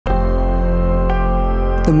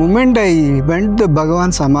The moment I went to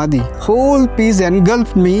Bhagavan Samadhi, whole peace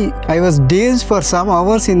engulfed me. I was dazed for some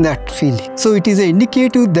hours in that feeling. So it is an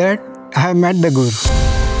indicative that I have met the Guru.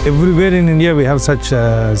 Everywhere in India we have such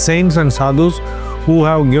saints and sadhus who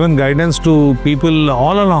have given guidance to people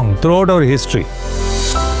all along throughout our history.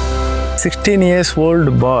 16 years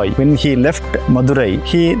old boy, when he left Madurai,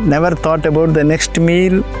 he never thought about the next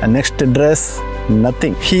meal, the next dress,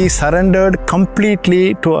 nothing. He surrendered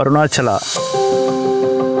completely to Arunachala.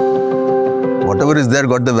 Whatever is there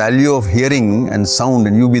got the value of hearing and sound,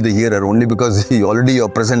 and you be the hearer only because already you are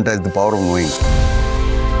present as the power of knowing.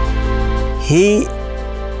 He,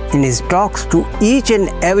 in his talks to each and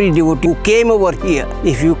every devotee who came over here,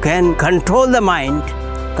 if you can control the mind,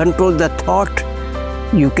 control the thought,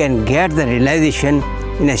 you can get the realization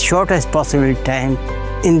in as short as possible time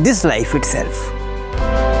in this life itself.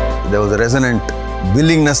 There was a resonant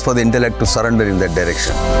willingness for the intellect to surrender in that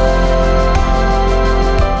direction.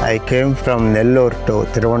 I came from Nellore to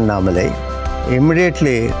Tiruvannamalai.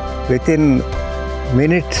 Immediately, within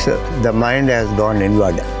minutes, the mind has gone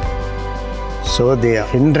inward. So the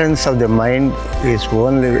hindrance of the mind is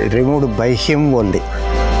only removed by him only.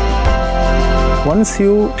 Once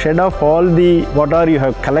you shed off all the whatever you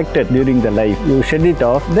have collected during the life, you shed it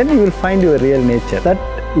off, then you will find your real nature. That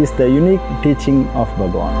is the unique teaching of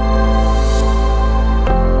Bhagavan.